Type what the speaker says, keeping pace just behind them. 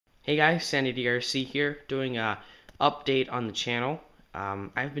Hey guys, InsanityRc here, doing a update on the channel.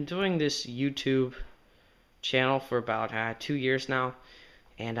 I've been doing this YouTube channel for about 2 years now,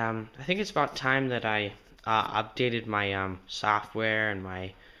 and I think it's about time that I updated my software and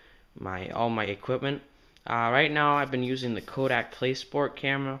my all my equipment. Right now, I've been using the Kodak PlaySport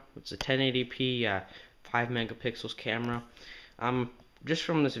camera. It's a 1080p 5 megapixels camera. Just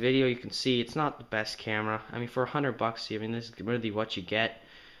from this video, you can see it's not the best camera. I mean, for $100, I mean, this is really what you get.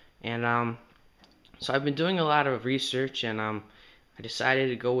 And so I've been doing a lot of research, and I decided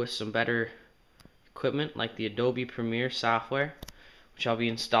to go with some better equipment like the Adobe Premiere software, which I'll be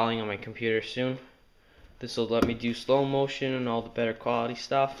installing on my computer soon. This will let me do slow motion and all the better quality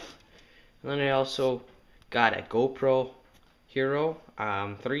stuff. And then I also got a GoPro Hero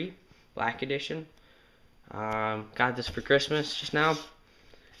 3 Black Edition. Got this for Christmas just now,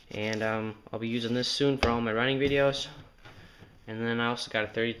 and I'll be using this soon for all my running videos. And then I also got a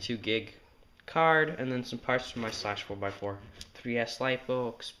 32 gig card, and then some parts for my slash 4x4 3S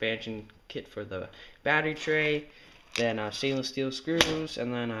LiPo expansion kit for the battery tray, then stainless steel screws,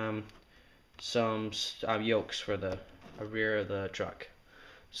 and then some yokes for the rear of the truck.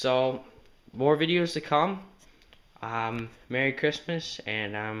 So more videos to come. Merry Christmas,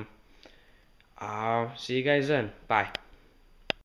 and I'll see you guys then. Bye.